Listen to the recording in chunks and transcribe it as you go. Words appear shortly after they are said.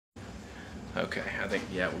Okay, I think,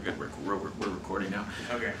 yeah, we're good. We're recording now.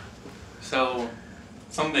 Okay. So,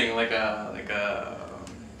 something like a,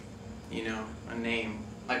 you know, a name,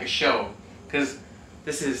 like a show. Because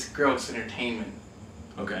this is gross entertainment.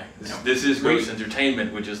 Okay. This is gross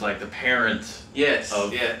entertainment, which is like the parent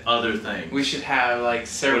of other things. We should have like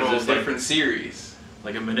several different series.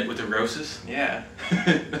 Like a minute with the grosses? Yeah.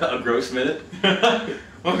 A gross minute?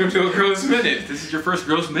 Welcome to a Gross Minute. This is your first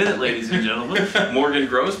Gross Minute, ladies and gentlemen. Morgan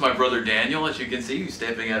Gross, my brother Daniel, as you can see, he's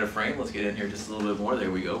stepping out of frame. Let's get in here just a little bit more.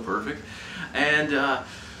 There we go, perfect. And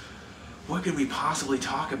what could we possibly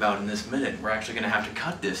talk about in this minute? We're actually going to have to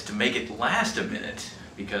cut this to make it last a minute,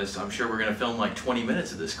 because I'm sure we're going to film like 20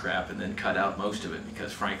 minutes of this crap and then cut out most of it,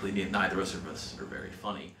 because frankly, neither of us are very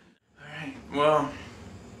funny. Alright, well,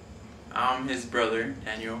 I'm his brother,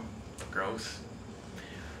 Daniel Gross.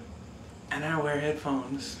 And I wear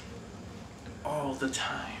headphones all the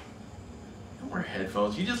time. You don't wear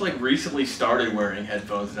headphones. You just like recently started wearing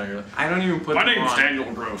headphones and now you're like, I don't even put them on. My name's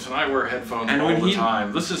Daniel Gross and I wear headphones all the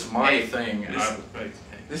time. This is my thing.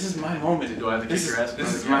 This is my moment. Do I have to kick your ass?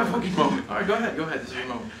 This is my fucking moment. Alright, go ahead. This is your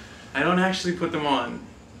moment. I don't actually put them on.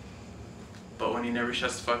 But when he never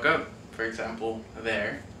shuts the fuck up, for example,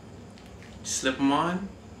 there, slip them on,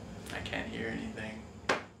 I can't hear anything.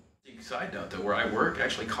 Side note though, where I work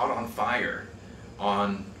actually caught on fire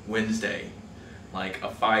on Wednesday. Like a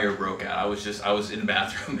fire broke out. I was in the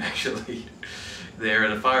bathroom actually there,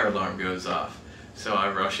 and a fire alarm goes off. So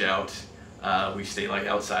I rush out. We stay like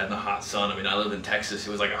outside in the hot sun. I mean, I live in Texas.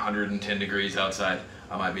 It was like 110 degrees outside.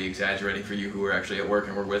 I might be exaggerating for you who were actually at work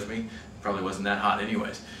and were with me. Probably wasn't that hot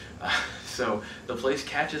anyways. So the place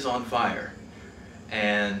catches on fire,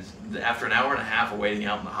 and after an hour and a half of waiting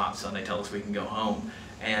out in the hot sun, they tell us we can go home.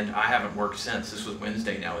 And I haven't worked since. This was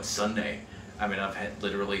Wednesday, now it's Sunday. I mean, I've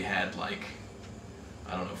literally had like,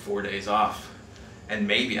 I don't know, 4 days off. And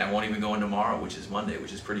maybe I won't even go in tomorrow, which is Monday,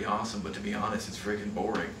 which is pretty awesome. But to be honest, it's freaking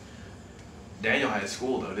boring. Daniel had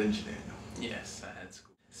school though, didn't you, Daniel? Yes, I had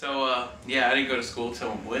school. So, yeah, I didn't go to school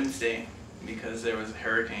till Wednesday because there was a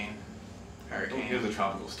hurricane. It was a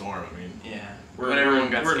tropical storm, I mean. Yeah. We're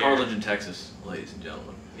in Harlingen, Texas, ladies and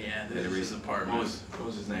gentlemen. Yeah, this is his apartment. What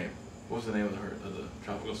was his name? What was the name of the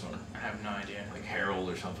tropical storm? I have no idea. Like Harold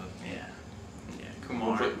or something. Yeah. Yeah.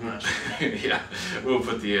 Kumar. Yeah. We'll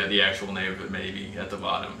put the actual name of it maybe at the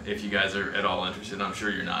bottom if you guys are at all interested. I'm sure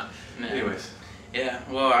you're not. No. Anyways. Yeah.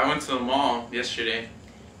 Well, I went to the mall yesterday,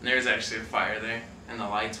 and there was actually a fire there, and the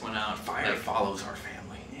lights went out. Fire follows our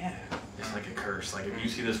family. Yeah. It's like a curse. Like if you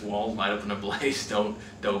see this wall light up in a blaze, don't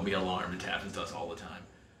be alarmed. It happens to us all the time.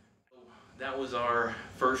 That was our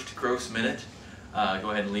first Gross Minute.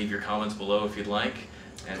 Go ahead and leave your comments below if you'd like.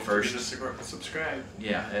 And don't first, forget to subscribe.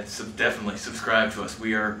 Yeah, definitely subscribe to us.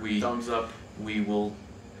 Thumbs up. We want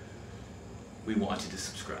you to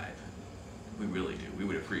subscribe. We really do. We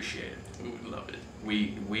would appreciate it. We would love it.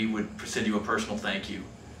 We would send you a personal thank you.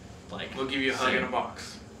 Like we'll give you a hug in a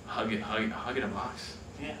box. Hug in a box.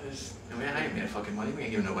 Yeah, I ain't made fucking money. We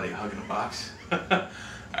ain't giving nobody a hug in a box. All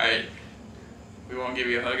right. We won't give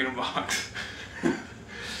you a hug in a box.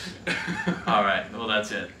 All right. Well,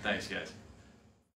 that's it. Thanks, guys.